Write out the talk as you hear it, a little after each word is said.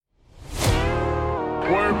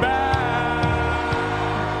We're back.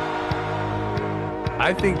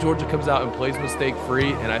 I think Georgia comes out and plays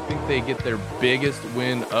mistake-free, and I think they get their biggest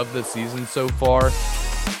win of the season so far.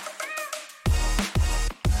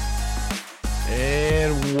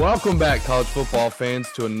 And welcome back, college football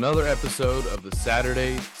fans, to another episode of the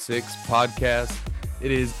Saturday Six podcast.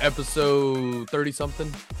 It is episode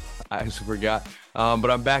 30-something. I actually forgot.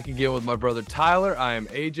 But I'm back again with my brother Tyler. I am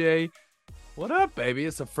AJ. What up, baby?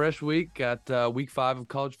 It's a fresh week. Got week 5 of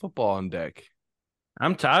college football on deck.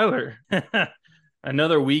 I'm Tyler.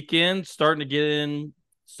 Another weekend starting to get in.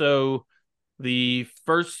 So the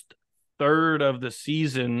first third of the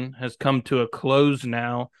season has come to a close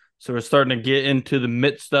now. So we're starting to get into the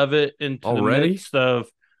midst of it, into Already? the midst of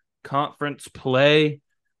conference play.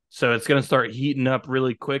 So it's going to start heating up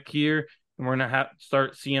really quick here. And we're going to have to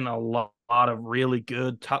start seeing a lot of really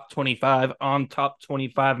good top 25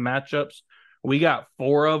 matchups. We got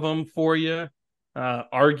 4 of them for you.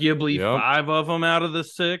 Arguably 5 of them out of the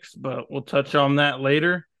 6, but we'll touch on that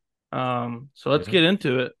later. So let's get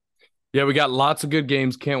into it. Yeah, we got lots of good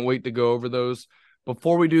games. Can't wait to go over those.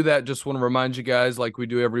 Before we do that, just want to remind you guys, like we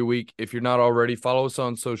do every week, if you're not already, follow us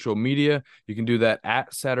on social media. You can do that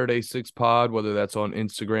at Saturday 6 Pod, whether that's on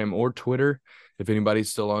Instagram or Twitter, if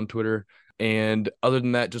anybody's still on Twitter. And other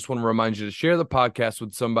than that, just want to remind you to share the podcast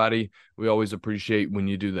with somebody. We always appreciate when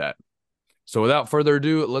you do that. So without further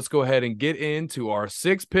ado, let's go ahead and get into our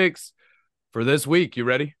 6 picks for this week. You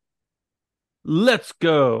ready? Let's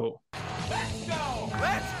go. Let's go.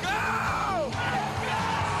 Let's go. Let's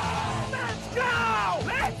go. Let's go.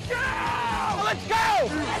 Let's go. Let's go.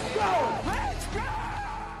 Let's go. Let's go.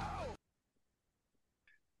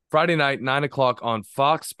 Friday night, 9 o'clock on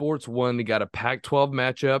Fox Sports 1. You got a Pac-12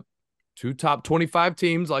 matchup. 2 top 25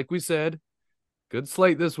 teams, like we said. Good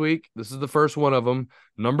slate this week. This is the first one of them.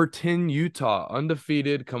 Number 10, Utah,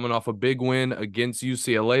 undefeated, coming off a big win against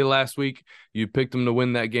UCLA last week. You picked them to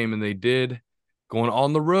win that game, and they did. Going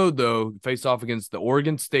on the road, though, face off against the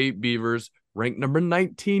Oregon State Beavers, ranked number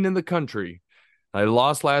 19 in the country. They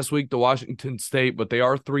lost last week to Washington State, but they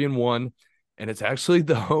are 3-1, and it's actually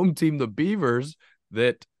the home team, the Beavers,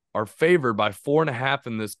 that are favored by 4.5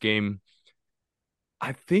 in this game.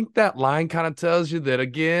 I think that line kind of tells you that,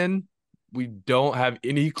 again, we don't have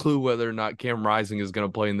any clue whether or not Cam Rising is going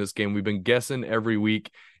to play in this game. We've been guessing every week,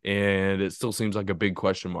 and it still seems like a big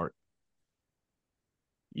question mark.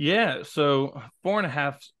 Yeah, so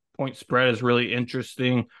 4.5 point spread is really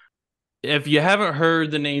interesting. If you haven't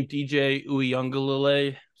heard the name DJ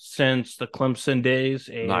Uiagalelei since the Clemson days,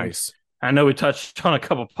 and Nice. I know we touched on a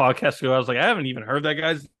couple podcasts ago. I was like, I haven't even heard that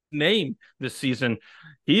guy's name this season.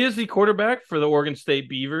 He is the quarterback for the Oregon State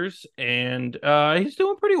Beavers, and he's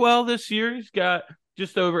doing pretty well this year. He's got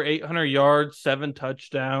just over 800 yards, 7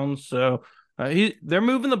 touchdowns. So they're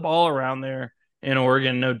moving the ball around there in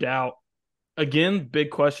Oregon, no doubt. Again,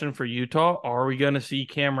 big question for Utah. Are we going to see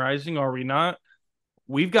Cam Rising? Are we not?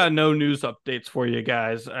 We've got no news updates for you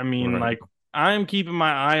guys. I mean, I'm keeping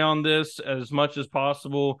my eye on this as much as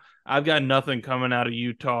possible. I've got nothing coming out of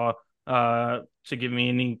Utah to give me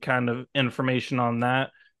any kind of information on that.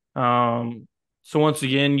 So once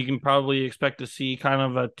again, you can probably expect to see kind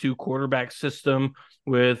of a 2 quarterback system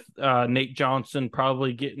with Nate Johnson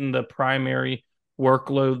probably getting the primary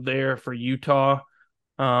workload there for Utah.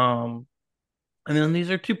 And then these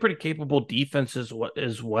are 2 pretty capable defenses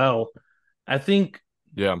as well. I think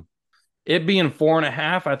it being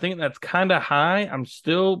 4.5, I think that's kind of high. I'm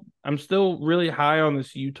still really high on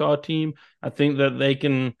this Utah team. I think that they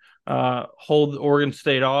can hold Oregon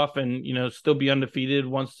State off and, still be undefeated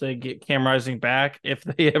once they get Cam Rising back, if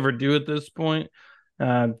they ever do at this point.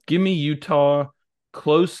 Give me Utah,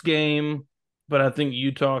 close game, but I think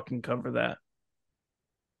Utah can cover that.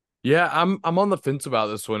 Yeah, I'm on the fence about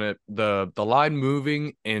this one. The line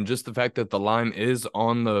moving and just the fact that the line is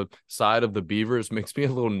on the side of the Beavers makes me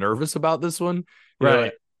a little nervous about this one.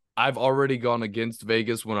 Right. I've already gone against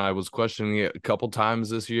Vegas when I was questioning it a couple times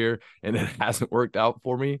this year, and it hasn't worked out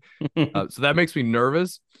for me. So that makes me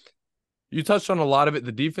nervous. You touched on a lot of it.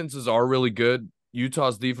 The defenses are really good.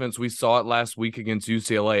 Utah's defense, we saw it last week against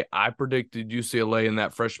UCLA. I predicted UCLA and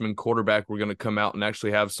that freshman quarterback were going to come out and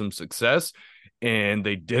actually have some success, and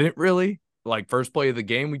they didn't really. Like, first play of the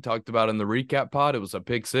game we talked about in the recap pod, it was a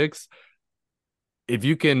pick 6. If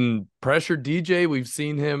you can pressure DJ, we've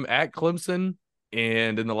seen him at Clemson,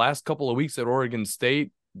 and in the last couple of weeks at Oregon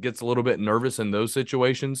State, gets a little bit nervous in those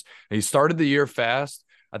situations. And he started the year fast.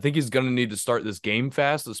 I think he's going to need to start this game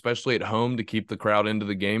fast, especially at home, to keep the crowd into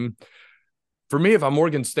the game. For me, if I'm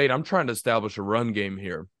Oregon State, I'm trying to establish a run game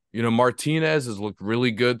here. Martinez has looked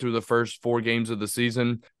really good through the first 4 games of the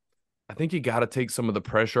season. I think you got to take some of the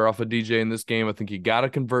pressure off of DJ in this game. I think you got to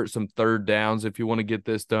convert some third downs if you want to get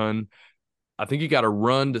this done. I think you got to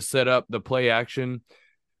run to set up the play action.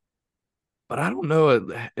 But I don't know.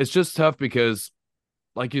 It's just tough because,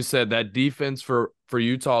 like you said, that defense for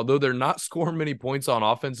Utah, though they're not scoring many points on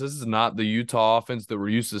offense, this is not the Utah offense that we're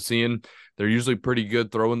used to seeing. They're usually pretty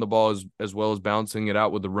good throwing the ball as well as bouncing it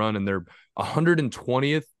out with the run, and they're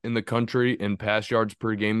 120th in the country in pass yards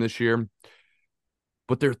per game this year.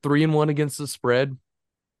 But they're 3-1 against the spread,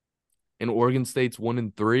 and Oregon State's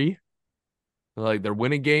 1-3. Like, they're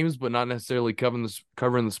winning games, but not necessarily covering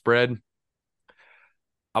the spread.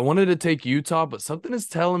 I wanted to take Utah, but something is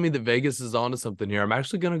telling me that Vegas is onto something here. I'm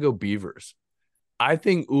actually going to go Beavers. I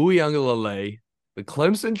think Uiagalelei, the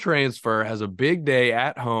Clemson transfer, has a big day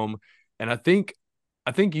at home, and I think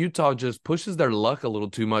Utah just pushes their luck a little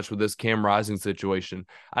too much with this Cam Rising situation.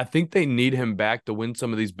 I think they need him back to win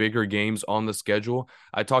some of these bigger games on the schedule.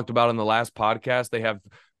 I talked about in the last podcast, they have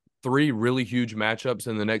 3 really huge matchups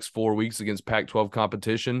in the next 4 weeks against Pac-12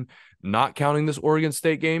 competition, not counting this Oregon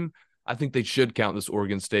State game. I think they should count this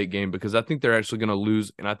Oregon State game because I think they're actually going to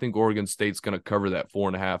lose, and I think Oregon State's going to cover that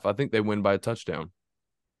 4.5. I think they win by a touchdown.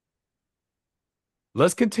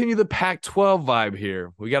 Let's continue the Pac-12 vibe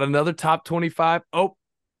here. We got another top 25. Oh,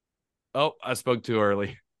 I spoke too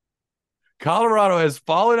early. Colorado has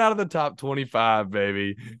fallen out of the top 25,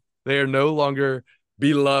 baby. They are no longer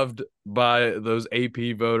beloved by those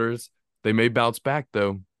AP voters. They may bounce back,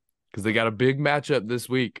 though, because they got a big matchup this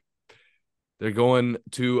week. They're going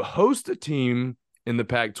to host a team in the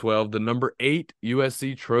Pac-12, the number 8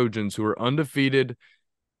 USC Trojans, who are undefeated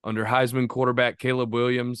under Heisman quarterback Caleb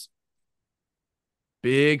Williams.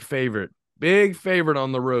 Big favorite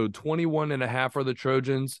on the road. 21.5 are the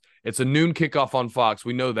Trojans. It's a noon kickoff on Fox.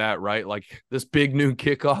 We know that, right? Like, this big noon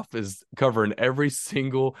kickoff is covering every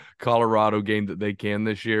single Colorado game that they can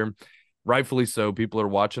this year. Rightfully so. People are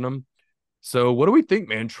watching them. So what do we think,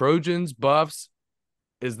 man? Trojans, Buffs.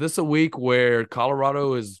 Is this a week where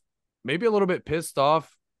Colorado is maybe a little bit pissed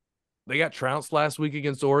off? They got trounced last week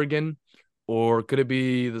against Oregon. Or could it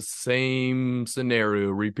be the same scenario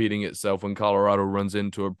repeating itself when Colorado runs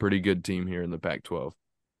into a pretty good team here in the Pac-12?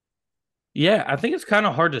 Yeah, I think it's kind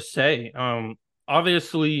of hard to say.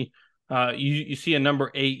 Obviously, you see a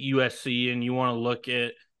number 8 USC, and you want to look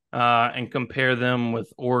at and compare them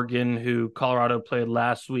with Oregon, who Colorado played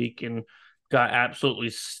last week and got absolutely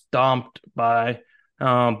stomped by.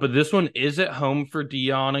 But this one is at home for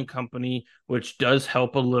Dion and company, which does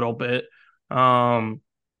help a little bit. And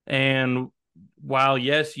while,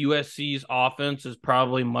 yes, USC's offense is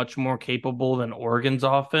probably much more capable than Oregon's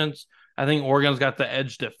offense, I think Oregon's got the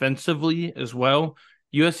edge defensively as well.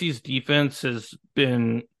 USC's defense has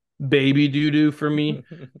been baby doo-doo for me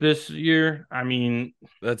this year. I mean,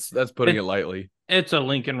 that's putting it lightly. It's a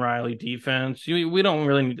Lincoln Riley defense. We don't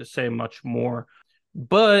really need to say much more.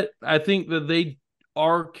 But I think that they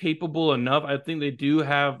are capable enough. I think they do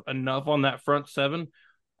have enough on that front seven.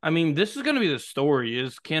 I mean, this is going to be the story,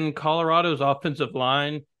 is can Colorado's offensive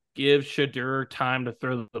line give Shedeur time to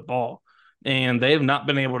throw the ball? And they have not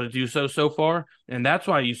been able to do so far. And that's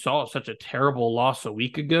why you saw such a terrible loss a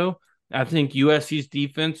week ago. I think USC's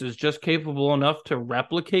defense is just capable enough to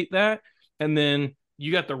replicate that. And then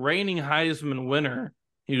you got the reigning Heisman winner,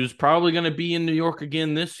 who's probably going to be in New York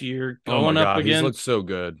again this year, going up against. He looks so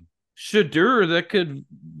good. Shedeur, that could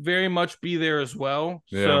very much be there as well.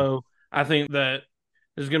 Yeah. So I think that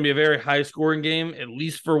there's going to be a very high scoring game, at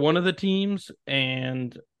least for one of the teams.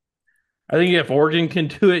 And I think if Oregon can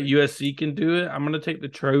do it, USC can do it. I'm going to take the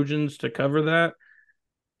Trojans to cover that.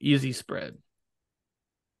 Easy spread.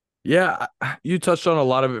 Yeah, you touched on a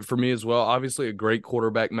lot of it for me as well. Obviously, a great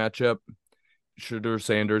quarterback matchup. Shedeur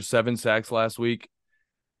Sanders, 7 sacks last week.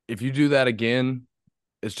 If you do that again,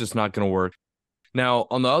 it's just not going to work. Now,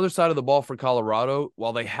 on the other side of the ball for Colorado,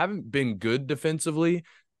 while they haven't been good defensively,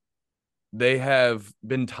 they have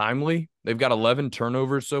been timely. They've got 11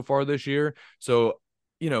 turnovers so far this year. So,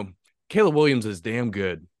 Caleb Williams is damn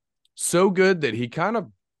good. So good that he kind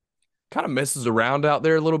of messes around out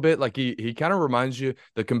there a little bit. Like he kind of reminds you,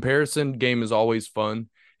 the comparison game is always fun.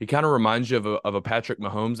 He kind of reminds you of a Patrick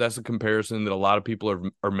Mahomes. That's a comparison that a lot of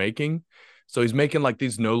people are making. So he's making like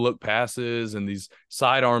these no-look passes and these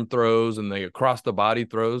sidearm throws and the across-the-body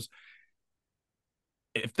throws.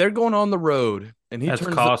 If they're going on the road and that's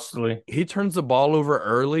costly, he turns the ball over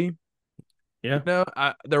early. Yeah,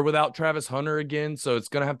 they're without Travis Hunter again, so it's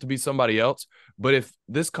going to have to be somebody else. But if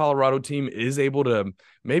this Colorado team is able to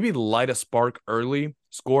maybe light a spark early,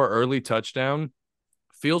 score early touchdown,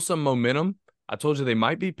 feel some momentum, I told you they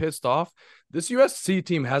might be pissed off. This USC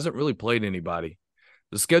team hasn't really played anybody.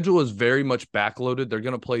 The schedule is very much backloaded. They're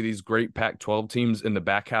going to play these great Pac-12 teams in the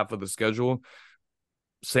back half of the schedule.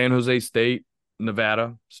 San Jose State,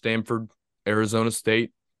 Nevada, Stanford, Arizona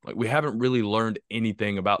State. Like, we haven't really learned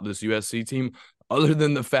anything about this USC team other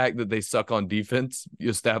than the fact that they suck on defense. You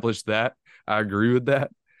established that. I agree with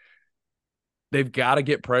that. They've got to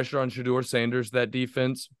get pressure on Shedeur Sanders, that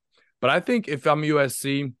defense. But I think if I'm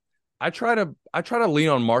USC, I try to lean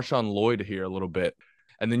on Marshawn Lloyd here a little bit.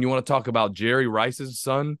 And then you want to talk about Jerry Rice's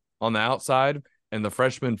son on the outside and the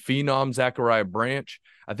freshman phenom Zachariah Branch.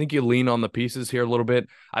 I think you lean on the pieces here a little bit.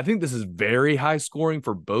 I think this is very high scoring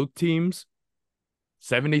for both teams.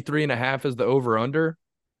 73.5 is the over-under.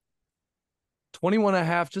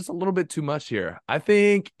 21.5, just a little bit too much here. I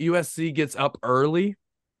think USC gets up early.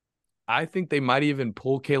 I think they might even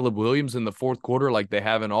pull Caleb Williams in the fourth quarter like they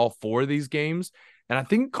have in all four of these games. And I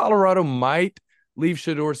think Colorado might leave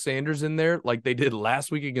Shedeur Sanders in there like they did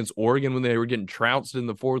last week against Oregon when they were getting trounced in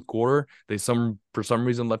the fourth quarter. They for some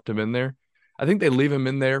reason left him in there. I think they leave him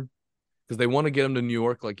in there because they want to get him to New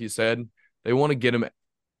York, like you said. They want to get him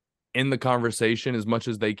in the conversation as much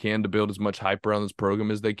as they can to build as much hype around this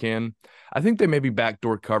program as they can. I think they maybe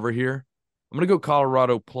backdoor cover here. I'm going to go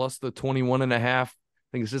Colorado plus the 21.5. I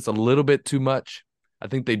think it's just a little bit too much. I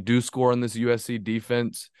think they do score on this USC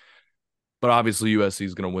defense, but obviously USC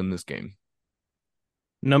is going to win this game.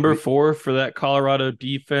 Number 4 for that Colorado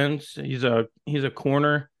defense. He's a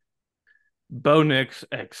corner. Bo Nix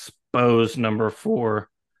exposed number 4.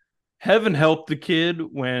 Heaven help the kid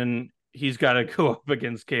when he's got to go up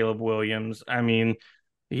against Caleb Williams. I mean,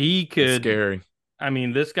 he could. It's scary. I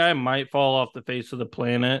mean, this guy might fall off the face of the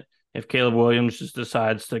planet if Caleb Williams just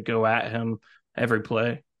decides to go at him every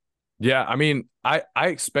play. Yeah, I mean, I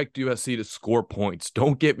expect USC to score points.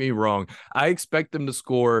 Don't get me wrong. I expect them to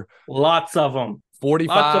score lots of them.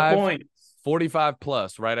 45, lots of points. 45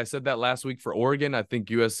 plus, right? I said that last week for Oregon. I think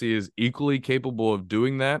USC is equally capable of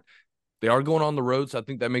doing that. They are going on the road, so I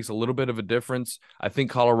think that makes a little bit of a difference. I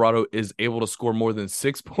think Colorado is able to score more than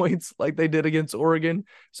 6 points like they did against Oregon,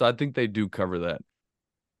 so I think they do cover that.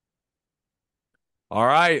 All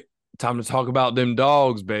right, time to talk about them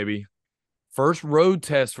dogs, baby. First road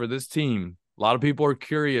test for this team. A lot of people are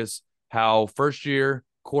curious how first-year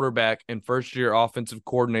quarterback and first-year offensive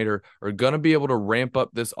coordinator are going to be able to ramp up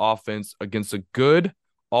this offense against a good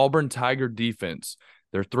Auburn Tiger defense.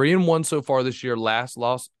 They're 3-1 so far this year. Last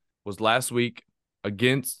loss was last week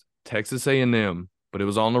against Texas A&M, but it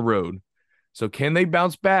was on the road. So can they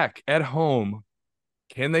bounce back at home?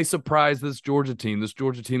 Can they surprise this Georgia team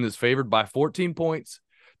that's favored by 14 points?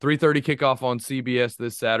 3:30 kickoff on CBS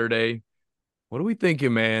this Saturday. What are we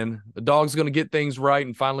thinking, man? The Dogs going to get things right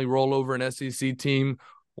and finally roll over an SEC team?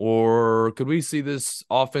 Or could we see this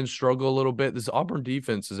offense struggle a little bit? This Auburn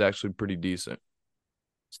defense is actually pretty decent.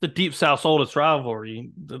 It's the Deep South's oldest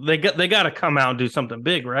rivalry. They got to come out and do something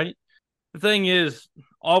big, right? The thing is,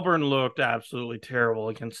 Auburn looked absolutely terrible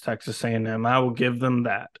against Texas A&M. I will give them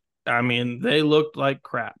that. I mean, they looked like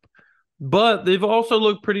crap. But they've also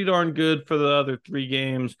looked pretty darn good for the other 3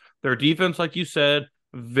 games. Their defense, like you said,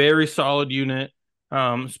 very solid unit,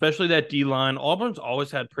 especially that D-line. Auburn's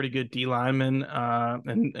always had pretty good D-linemen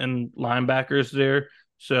and linebackers there.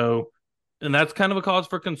 So, and that's kind of a cause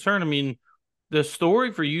for concern. I mean, the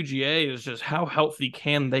story for UGA is just how healthy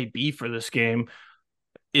can they be for this game?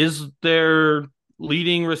 Is their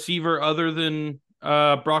leading receiver other than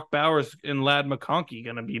Brock Bowers and Ladd McConkey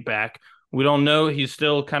going to be back? We don't know. He's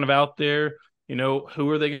still kind of out there. You know, who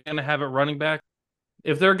are they going to have at running back?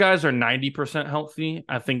 If their guys are 90% healthy,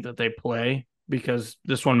 I think that they play because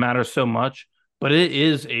this one matters so much. But it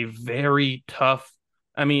is a very tough.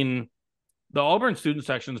 I mean, the Auburn student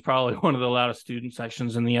section is probably one of the loudest student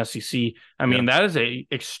sections in the SEC. I mean, that is a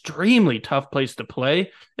extremely tough place to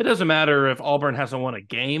play. It doesn't matter if Auburn hasn't won a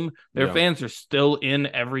game. Their fans are still in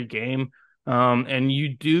every game. And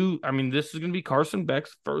you do, I mean, this is going to be Carson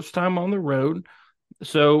Beck's first time on the road.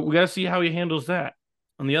 So we got to see how he handles that.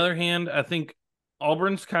 On the other hand, I think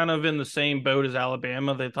Auburn's kind of in the same boat as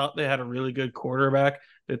Alabama. They thought they had a really good quarterback.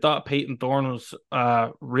 They thought Peyton Thorne was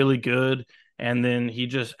really good, and then he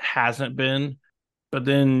just hasn't been. But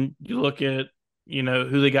then you look at, you know,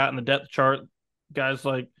 who they got in the depth chart, guys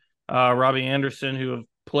like Robbie Anderson, who have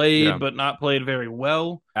played but not played very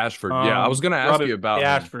well. Ashford, I was going to ask you about him.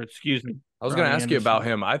 Ashford, excuse me. I was going to ask you about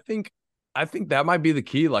him. I think that might be the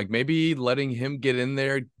key. Like maybe letting him get in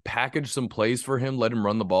there, package some plays for him, let him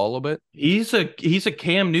run the ball a little bit. He's a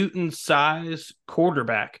Cam Newton size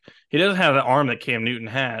quarterback. He doesn't have the arm that Cam Newton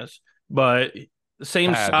has, but the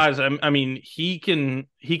same size. I mean, he can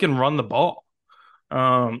run the ball.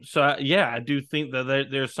 So I do think that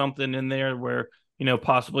there's something in there where,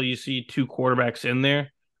 possibly you see two quarterbacks in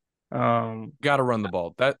there. Got to run the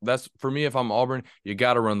ball. That's for me. If I'm Auburn, you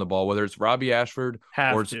got to run the ball. Whether it's Robbie Ashford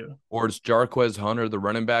Have to. or it's Jarquez Hunter, the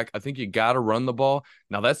running back. I think you got to run the ball.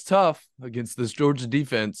 Now that's tough against this Georgia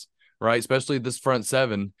defense, right? Especially this front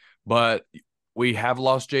seven. But we have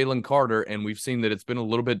lost Jalen Carter, and we've seen that it's been a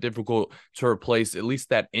little bit difficult to replace at least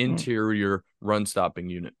that interior run stopping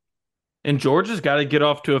unit. And Georgia's got to get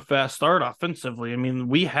off to a fast start offensively. I mean,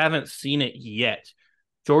 we haven't seen it yet.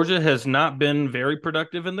 Georgia has not been very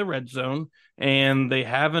productive in the red zone, and they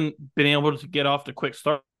haven't been able to get off to quick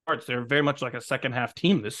starts. They're very much like a second half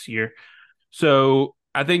team this year. So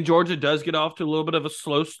I think Georgia does get off to a little bit of a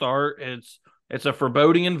slow start. It's a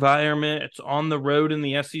foreboding environment. It's on the road in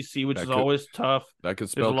the SEC, which is always tough. That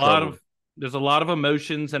could spell trouble. There's a lot of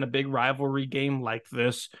emotions in a big rivalry game like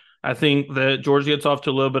this. I think that Georgia gets off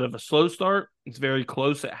to a little bit of a slow start. It's very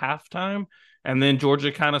close at halftime. And then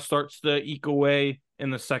Georgia kind of starts to eke away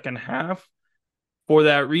in the second half. For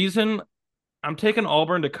that reason, I'm taking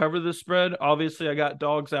Auburn to cover the spread. Obviously, I got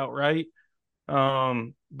dogs outright.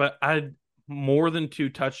 But more than 2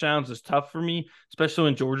 touchdowns is tough for me, especially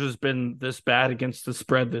when Georgia's been this bad against the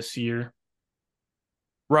spread this year.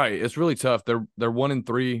 Right. It's really tough. They're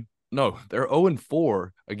 1-3. No, they're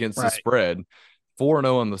 0-4 against the spread.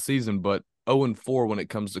 4-0 on the season, but 0-4 when it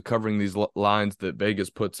comes to covering these lines that Vegas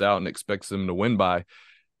puts out and expects them to win by.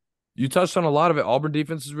 You touched on a lot of it. Auburn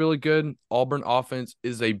defense is really good. Auburn offense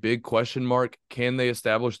is a big question mark. Can they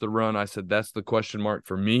establish the run? I said that's the question mark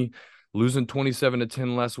for me. Losing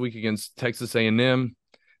 27-10 last week against Texas A&M.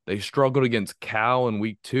 They struggled against Cal in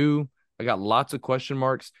week 2. I got lots of question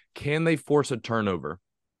marks. Can they force a turnover?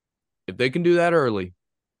 If they can do that early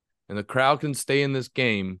and the crowd can stay in this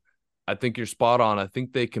game, I think you're spot on. I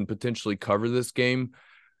think they can potentially cover this game.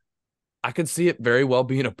 I could see it very well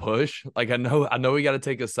being a push. Like I know we got to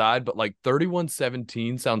take a side, but like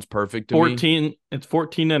 31-17 sounds perfect to me. It's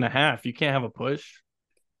 14.5. You can't have a push.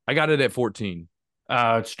 I got it at 14.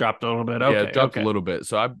 It's dropped a little bit. Okay, yeah, it dropped a little bit.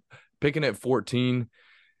 So I'm picking at 14.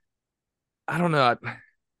 I don't know.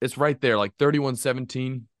 It's right there, like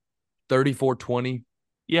 31-17, 34-20.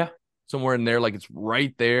 Yeah. Somewhere in there, like it's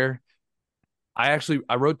right there. I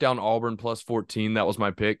wrote down Auburn plus 14. That was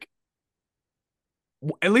my pick.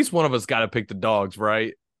 At least one of us got to pick the dogs,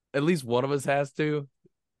 right? At least one of us has to.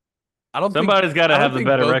 Somebody's got to have the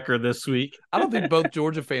better record this week. I don't think both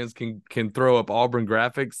Georgia fans can throw up Auburn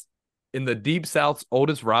graphics in the Deep South's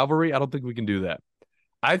oldest rivalry. I don't think we can do that.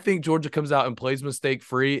 I think Georgia comes out and plays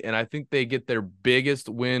mistake-free, and I think they get their biggest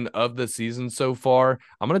win of the season so far.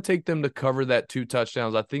 I'm going to take them to cover that 2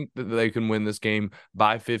 touchdowns. I think that they can win this game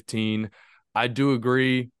by 15. I do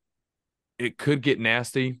agree it could get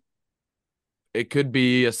nasty. It could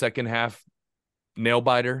be a second half nail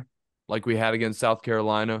biter like we had against South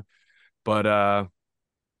Carolina. But I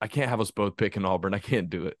can't have us both picking Auburn. I can't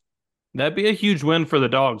do it. That'd be a huge win for the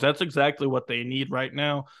dogs. That's exactly what they need right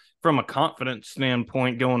now from a confidence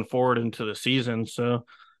standpoint going forward into the season. So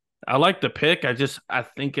I like the pick. I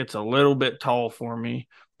think it's a little bit tall for me.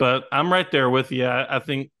 But I'm right there with you. I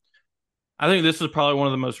think this is probably one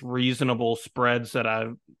of the most reasonable spreads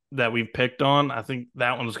that we've picked on. I think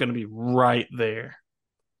that one's going to be right there.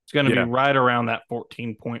 It's going to be right around that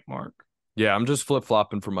 14-point mark. Yeah, I'm just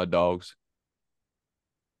flip-flopping for my dogs.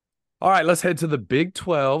 All right, let's head to the Big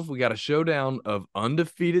 12. We got a showdown of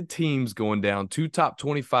undefeated teams going down. 2 top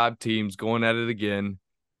 25 teams going at it again.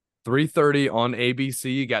 3:30 on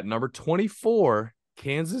ABC. You got number 24,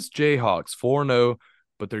 Kansas Jayhawks, 4-0,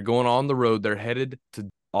 but they're going on the road. They're headed to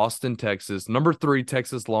Austin, Texas. Number 3,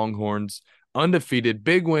 Texas Longhorns, undefeated.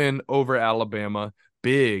 Big win over Alabama.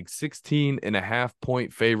 Big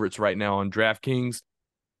 16.5-point favorites right now on DraftKings.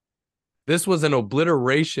 This was an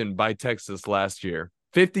obliteration by Texas last year,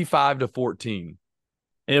 55-14.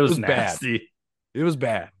 It was nasty. Bad. It was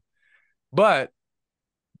bad. But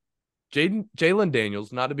Jalen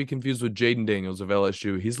Daniels, not to be confused with Jaden Daniels of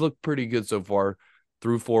LSU, he's looked pretty good so far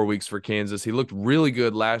through 4 weeks for Kansas. He looked really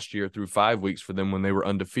good last year through 5 weeks for them when they were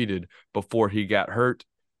undefeated before he got hurt.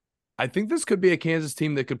 I think this could be a Kansas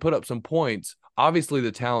team that could put up some points. Obviously,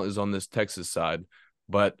 the talent is on this Texas side,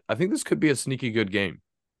 but I think this could be a sneaky good game.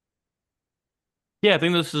 Yeah, I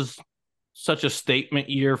think this is such a statement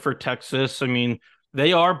year for Texas. I mean,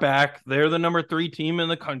 they are back. They're the number 3 team in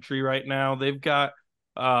the country right now. They've got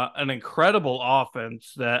an incredible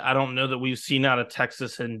offense that I don't know that we've seen out of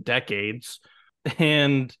Texas in decades.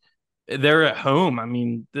 And they're at home. I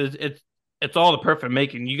mean, it's all the perfect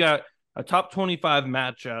making. You got a top 25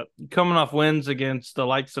 matchup coming off wins against the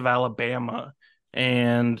likes of Alabama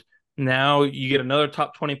and Now you get another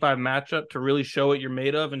top 25 matchup to really show what you're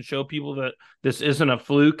made of and show people that this isn't a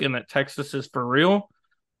fluke and that Texas is for real.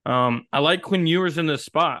 I like Quinn Ewers in this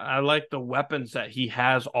spot. I like the weapons that he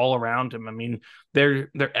has all around him. I mean, they're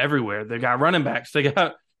everywhere. They got running backs, they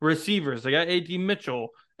got receivers, they got A.D. Mitchell,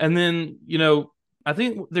 and then I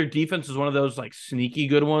think their defense is one of those like sneaky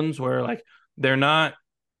good ones where like they're not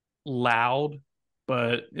loud,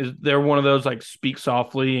 but they're one of those like speak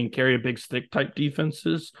softly and carry a big stick type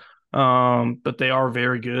defenses. But they are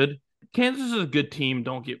very good. Kansas is a good team,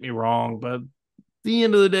 don't get me wrong, but at the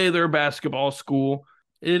end of the day, they're a basketball school.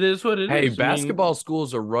 It is what it Hey, is. basketball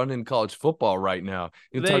schools are running college football right now.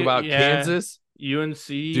 You talk They about yeah, Kansas, UNC,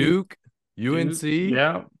 Duke, Duke, UNC.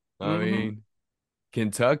 yeah, I mean,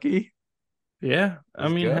 Kentucky. yeah. I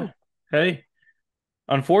Let's mean, go. hey,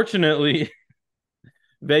 unfortunately,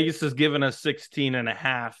 Vegas has given us 16 and a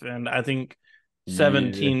half, and I think Yeah.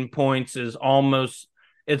 17 points is almost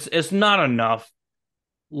it's not enough.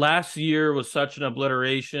 Last year was such an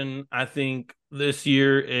obliteration. I think this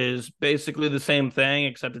year is basically the same thing,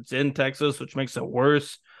 except it's in Texas, which makes it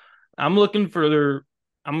worse. I'm looking for their.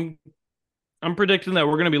 I'm predicting that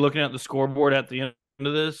we're going to be looking at the scoreboard at the end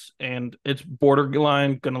of this, and it's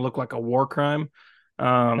borderline going to look like a war crime.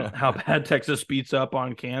 How bad Texas beats up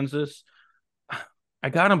on Kansas. I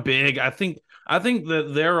got them big. I think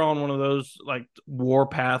that they're on one of those like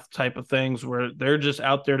warpath type of things where they're just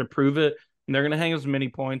out there to prove it, and they're going to hang as many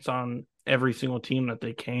points on every single team that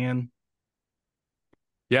they can.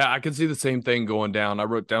 Yeah, I can see the same thing going down. I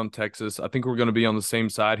wrote down Texas. I think we're going to be on the same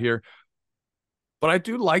side here. But I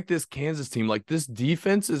do like this Kansas team. Like, this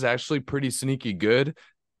defense is actually pretty sneaky good. If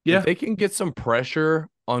Yeah, they can get some pressure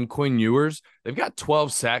on Quinn Ewers, they've got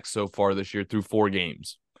 12 sacks so far this year through 4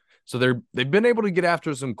 games. So they've been able to get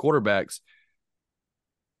after some quarterbacks.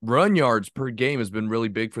 Run yards per game has been really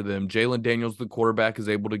big for them. Jalen Daniels, the quarterback, is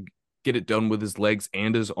able to get it done with his legs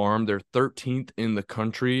and his arm. They're 13th in the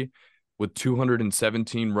country with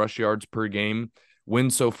 217 rush yards per game.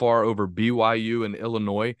 Wins so far over BYU and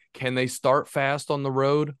Illinois. Can they start fast on the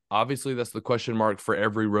road? Obviously, that's the question mark for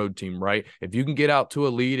every road team, right? If you can get out to a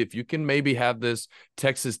lead, if you can maybe have this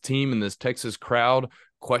Texas team and this Texas crowd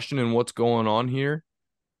questioning what's going on here,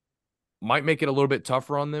 might make it a little bit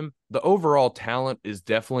tougher on them. The overall talent is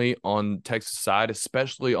definitely on Texas side,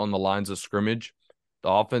 especially on the lines of scrimmage. The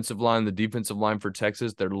offensive line, the defensive line for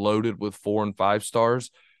Texas, they're loaded with 4 and 5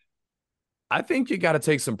 stars. I think you got to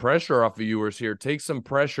take some pressure off of Ewers here. Take some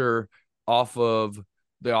pressure off of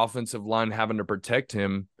the offensive line having to protect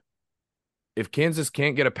him. If Kansas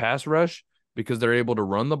can't get a pass rush because they're able to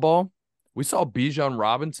run the ball, we saw Bijan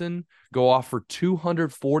Robinson go off for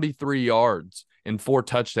 243 yards and 4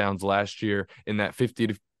 touchdowns last year in that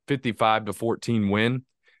 55-14 win.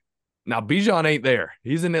 Now, Bijan ain't there.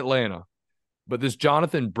 He's in Atlanta. But this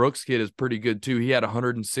Jonathan Brooks kid is pretty good too. He had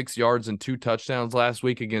 106 yards and 2 touchdowns last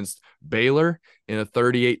week against Baylor in a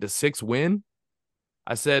 38-6 win.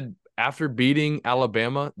 I said after beating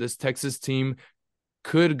Alabama, this Texas team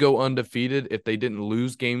could go undefeated if they didn't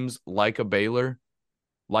lose games like a Baylor,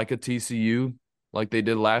 like a TCU, like they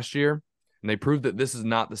did last year. And they proved that this is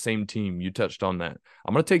not the same team. You touched on that.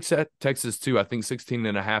 I'm going to take Texas too. I think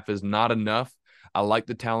 16.5 is not enough. I like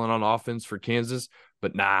the talent on offense for Kansas,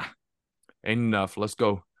 but nah, ain't enough. Let's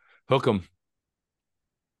go. Hook 'em.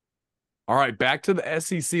 All right, back to the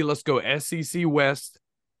SEC. Let's go SEC West.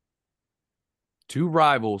 2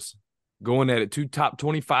 rivals going at it. 2 top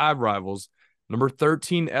 25 rivals. Number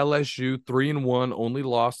 13, LSU, 3-1, only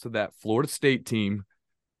lost to that Florida State team,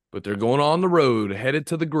 but they're going on the road, headed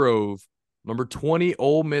to the Grove. Number 20,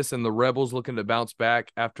 Ole Miss and the Rebels looking to bounce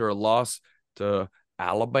back after a loss to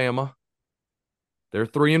Alabama. They're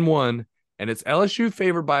 3-1, and it's LSU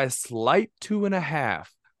favored by a slight 2.5.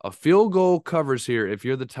 A field goal covers here if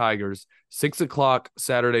you're the Tigers. 6 o'clock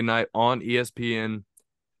Saturday night on ESPN.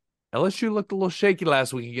 LSU looked a little shaky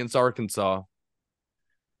last week against Arkansas.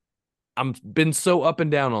 I'm been so up and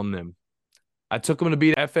down on them. I took them to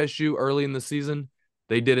beat FSU early in the season.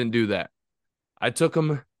 They didn't do that. I took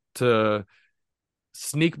them to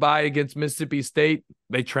sneak by against Mississippi State.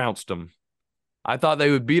 They trounced them. I thought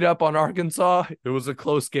they would beat up on Arkansas. It was a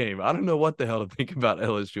close game. I don't know what the hell to think about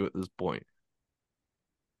LSU at this point.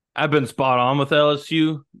 I've been spot on with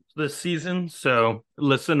LSU this season, so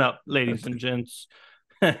listen up, ladies and gents.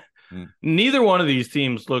 Neither one of these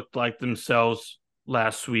teams looked like themselves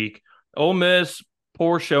last week. Ole Miss,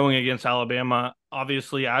 poor showing against Alabama.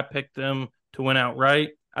 Obviously, I picked them to win outright.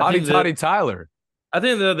 Toddy Tyler. I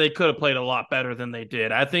think that they could have played a lot better than they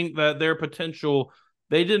did. I think that their potential,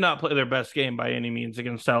 they did not play their best game by any means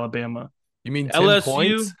against Alabama. You mean 10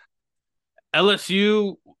 points?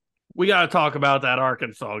 LSU we got to talk about that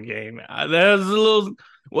Arkansas game. That was a little.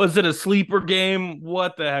 Was it a sleeper game?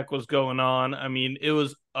 What the heck was going on? I mean, it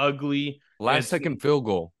was ugly. Last second field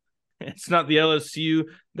goal. It's not the LSU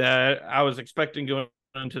that I was expecting going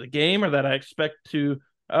into the game, or that I expect to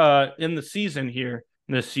in the season here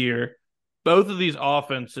this year. Both of these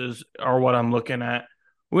offenses are what I'm looking at.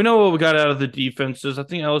 We know what we got out of the defenses. I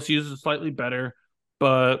think LSU's is slightly better,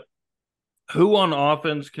 but who on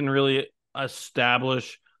offense can really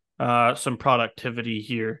establish some productivity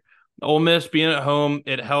here? Ole Miss being at home,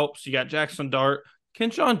 it helps. You got Jackson Dart.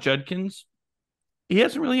 Kenshawn Judkins, he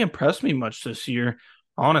hasn't really impressed me much this year,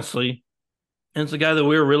 honestly. And it's a guy that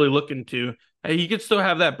we were really looking to. Hey, he could still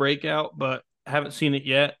have that breakout, but haven't seen it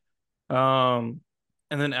yet. And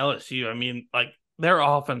then LSU, I mean, like their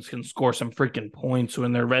offense can score some freaking points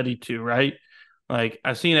when they're ready to, right? Like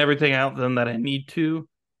I've seen everything out of them that I need to.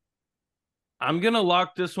 I'm going to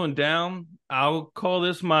lock this one down. I'll call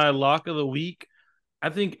this my lock of the week. I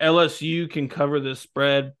think LSU can cover this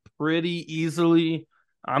spread pretty easily.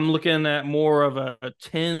 I'm looking at more of a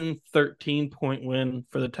 10-13 point win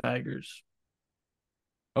for the Tigers.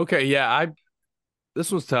 Okay, yeah,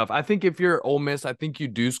 this was tough. I think if you're Ole Miss, I think you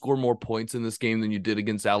do score more points in this game than you did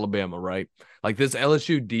against Alabama, right? Like this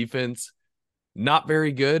LSU defense, not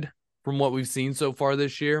very good from what we've seen so far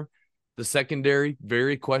this year. The secondary,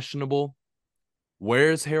 very questionable.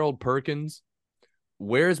 Where's Harold Perkins?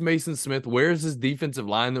 Where's Mason Smith? Where's his defensive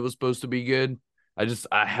line that was supposed to be good?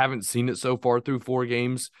 I haven't seen it so far through 4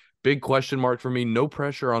 games. Big question mark for me. No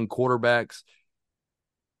pressure on quarterbacks.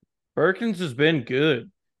 Perkins has been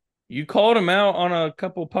good. You called him out on a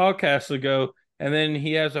couple podcasts ago, and then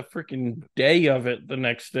he has a freaking day of it the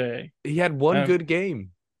next day. He had one good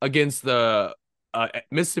game against the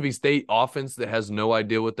Mississippi State offense that has no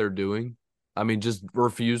idea what they're doing. I mean, just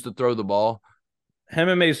refuse to throw the ball. Him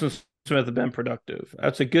and Mason Smith have been productive.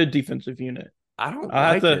 That's a good defensive unit. I don't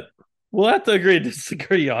like it. We'll have to agree to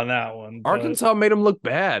disagree on that one. Arkansas made him look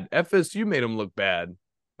bad. FSU made him look bad.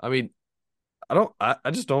 I mean,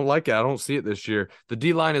 I just don't like it. I don't see it this year. The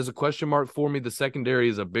D-line is a question mark for me. The secondary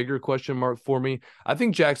is a bigger question mark for me. I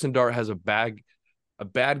think Jackson Dart has a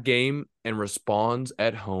bad game and responds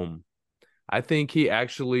at home. I think he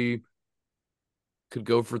actually could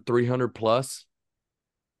go for 300 plus.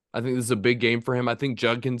 I think this is a big game for him. I think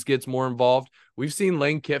Judkins gets more involved. We've seen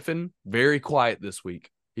Lane Kiffin very quiet this week.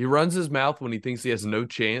 He runs his mouth when he thinks he has no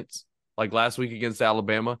chance, like last week against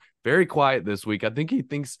Alabama. Very quiet this week. I think he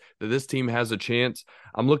thinks that this team has a chance.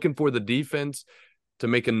 I'm looking for the defense to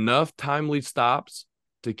make enough timely stops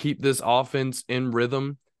to keep this offense in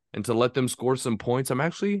rhythm and to let them score some points. I'm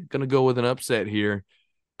actually going to go with an upset here.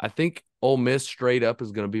 I think Ole Miss straight up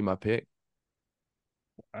is going to be my pick.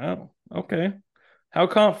 Wow. Okay. How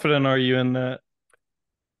confident are you in that?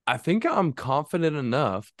 I think I'm confident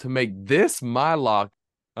enough to make this my lock.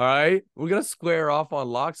 All right, we're going to square off on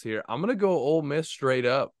locks here. I'm going to go Ole Miss straight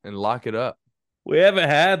up and lock it up. We haven't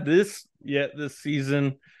had this yet this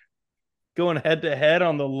season. Going head-to-head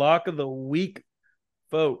on the lock of the week,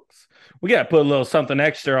 folks. We got to put a little something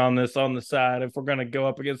extra on this on the side if we're going to go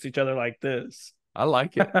up against each other like this. I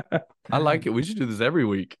like it. I like it. We should do this every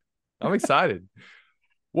week. I'm excited.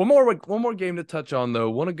 One more game to touch on, though.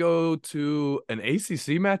 Want to go to an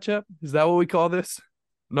ACC matchup? Is that what we call this?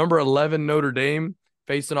 Number 11 Notre Dame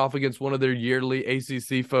facing off against one of their yearly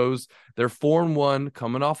ACC foes. They're 4-1,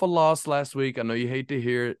 coming off a loss last week. I know you hate to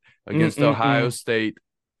hear it, against Ohio State.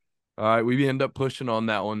 All right, we end up pushing on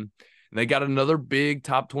that one. And they got another big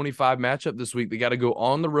top 25 matchup this week. They got to go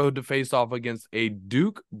on the road to face off against a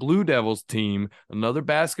Duke Blue Devils team, another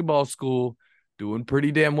basketball school, doing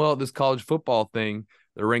pretty damn well at this college football thing.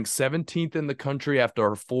 They're ranked 17th in the country after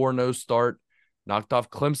a 4-0 start. Knocked off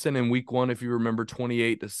Clemson in week 1, if you remember,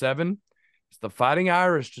 28-7. It's the Fighting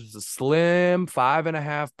Irish, just a slim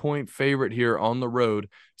 5.5-point favorite here on the road.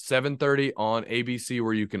 7:30 on ABC,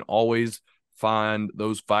 where you can always find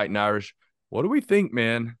those Fighting Irish. What do we think,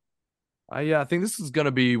 man? I think this is going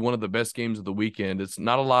to be one of the best games of the weekend. It's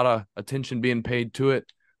not a lot of attention being paid to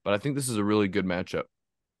it, but I think this is a really good matchup.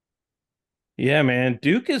 Yeah, man.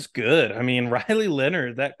 Duke is good. I mean, Riley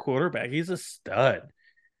Leonard, that quarterback, he's a stud.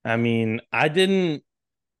 I mean, I didn't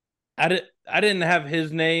have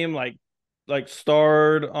his name like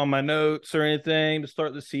starred on my notes or anything to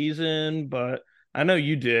start the season, but I know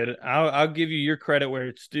you did. I'll give you your credit where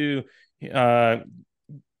it's due.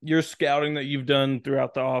 Your scouting that you've done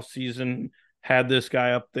throughout the offseason had this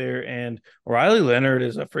guy up there, and Riley Leonard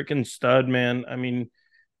is a freaking stud, man. I mean,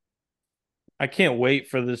 I can't wait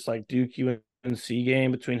for this like Duke UNC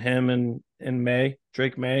game between him and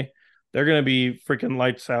Drake May. They're going to be freaking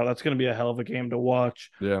lights out. That's going to be a hell of a game to watch.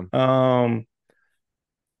 Yeah.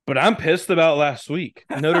 But I'm pissed about last week.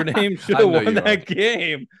 Notre Dame should I have know won you that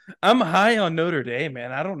game. I'm high on Notre Dame,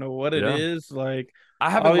 man. I don't know what it Yeah. is. Like, I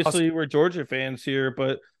haven't lost. obviously, we're Georgia fans here,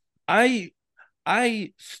 but I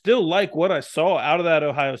still like what I saw out of that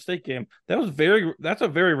Ohio State game. That's a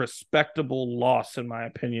very respectable loss, in my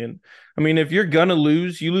opinion. I mean, if you're gonna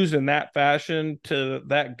lose, you lose in that fashion to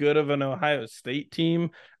that good of an Ohio State team.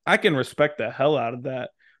 I can respect the hell out of that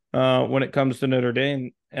when it comes to Notre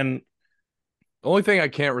Dame. And The only thing I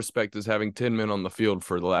can't respect is having 10 men on the field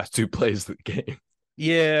for the last 2 plays of the game.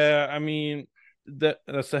 yeah, I mean,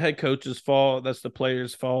 that's the head coach's fault. That's the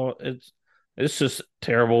player's fault. It's just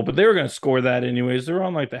terrible. But they were going to score that anyways. They were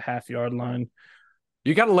on like the half-yard line.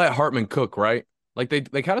 You got to let Hartman cook, right? Like they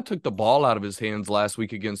kind of took the ball out of his hands last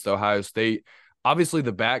week against Ohio State. Obviously,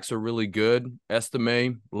 the backs are really good.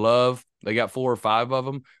 Estime, Love, they got 4 or 5 of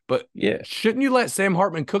them. But Yeah, shouldn't you let Sam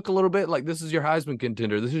Hartman cook a little bit? Like, this is your Heisman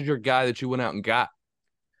contender. This is your guy that you went out and got.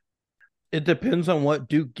 it depends on what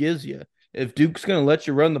Duke gives you. If Duke's going to let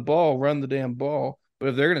you run the ball, run the damn ball. But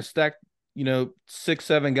if they're going to stack, 6,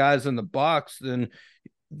 7 guys in the box, then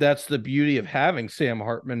that's the beauty of having Sam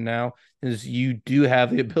Hartman now is you do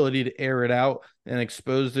have the ability to air it out and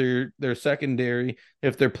expose their secondary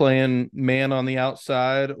if they're playing man on the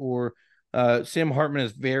outside or Sam Hartman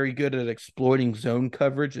is very good at exploiting zone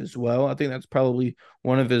coverage as well. I think that's probably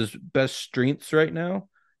one of his best strengths right now.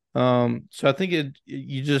 So I think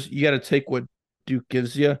you got to take what Duke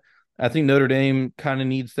gives you. I think Notre Dame kind of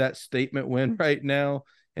needs that statement win right now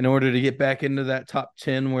in order to get back into that top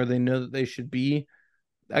 10 where they know that they should be.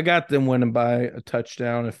 I got them winning by a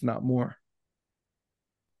touchdown, if not more.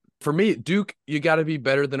 For me, Duke, you got to be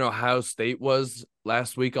better than Ohio State was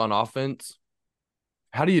last week on offense.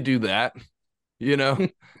 How do you do that?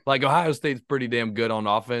 Like Ohio State's pretty damn good on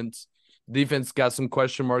offense. Defense got some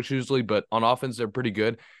question marks usually, but on offense, they're pretty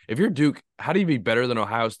good. If you're Duke, how do you be better than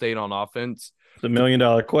Ohio State on offense? It's $1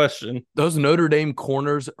 million question. Those Notre Dame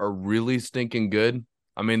corners are really stinking good.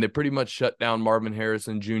 I mean, they pretty much shut down Marvin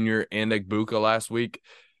Harrison Jr. and Egbuka last week.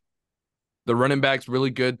 The running back's really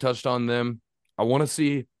good, touched on them. I want to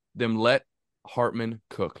see them let Hartman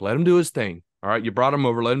cook. Let him do his thing. All right, you brought him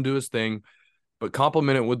over. Let him do his thing. But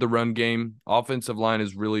complement it with the run game. Offensive line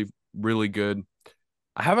is really, really good.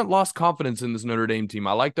 I haven't lost confidence in this Notre Dame team.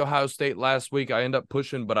 I liked Ohio State last week. I end up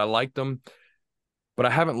pushing, but I liked them. But I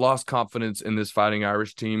haven't lost confidence in this Fighting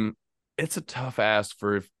Irish team. It's a tough ask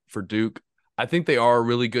for Duke. I think they are a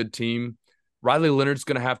really good team. Riley Leonard's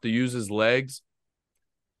going to have to use his legs.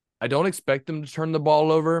 I don't expect them to turn the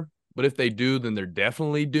ball over, but if they do, then they're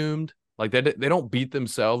definitely doomed. Like they don't beat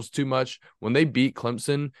themselves too much. When they beat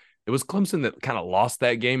Clemson, it was Clemson that kind of lost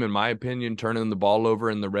that game, in my opinion, turning the ball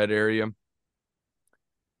over in the red area.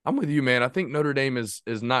 I'm with you, man. I think Notre Dame is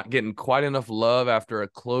not getting quite enough love after a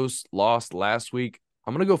close loss last week.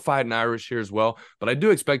 I'm going to go Fighting Irish here as well, but I do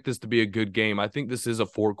expect this to be a good game. I think this is a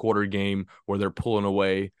 4-quarter game where they're pulling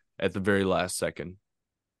away at the very last second.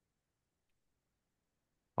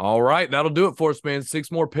 All right, that'll do it for us, man. 6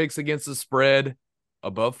 more picks against the spread,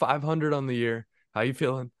 above 500 on the year. How you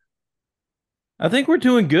feeling? I think we're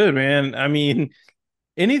doing good, man. I mean,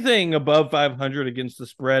 anything above 500 against the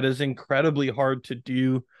spread is incredibly hard to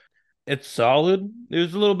do. It's solid.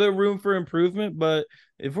 There's a little bit of room for improvement, but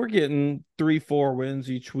if we're getting 3-4 wins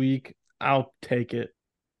each week, I'll take it.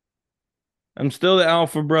 I'm still the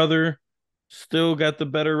alpha brother. Still got the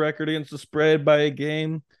better record against the spread by a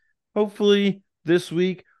game. Hopefully this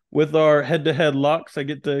week with our head-to-head locks, I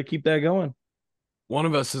get to keep that going. One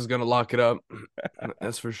of us is going to lock it up.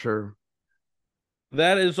 That's for sure.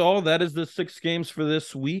 That is all. That is the 6 games for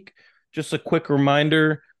this week. Just a quick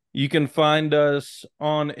reminder, you can find us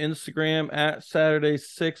on Instagram at Saturday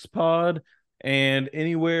 6 Pod and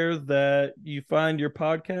anywhere that you find your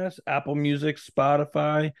podcast, Apple Music,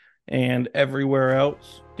 Spotify, and everywhere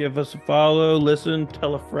else. Give us a follow, listen,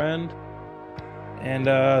 tell a friend. And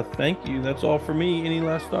thank you. That's all for me. Any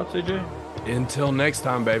last thoughts, AJ? Until next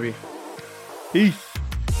time, baby. Peace.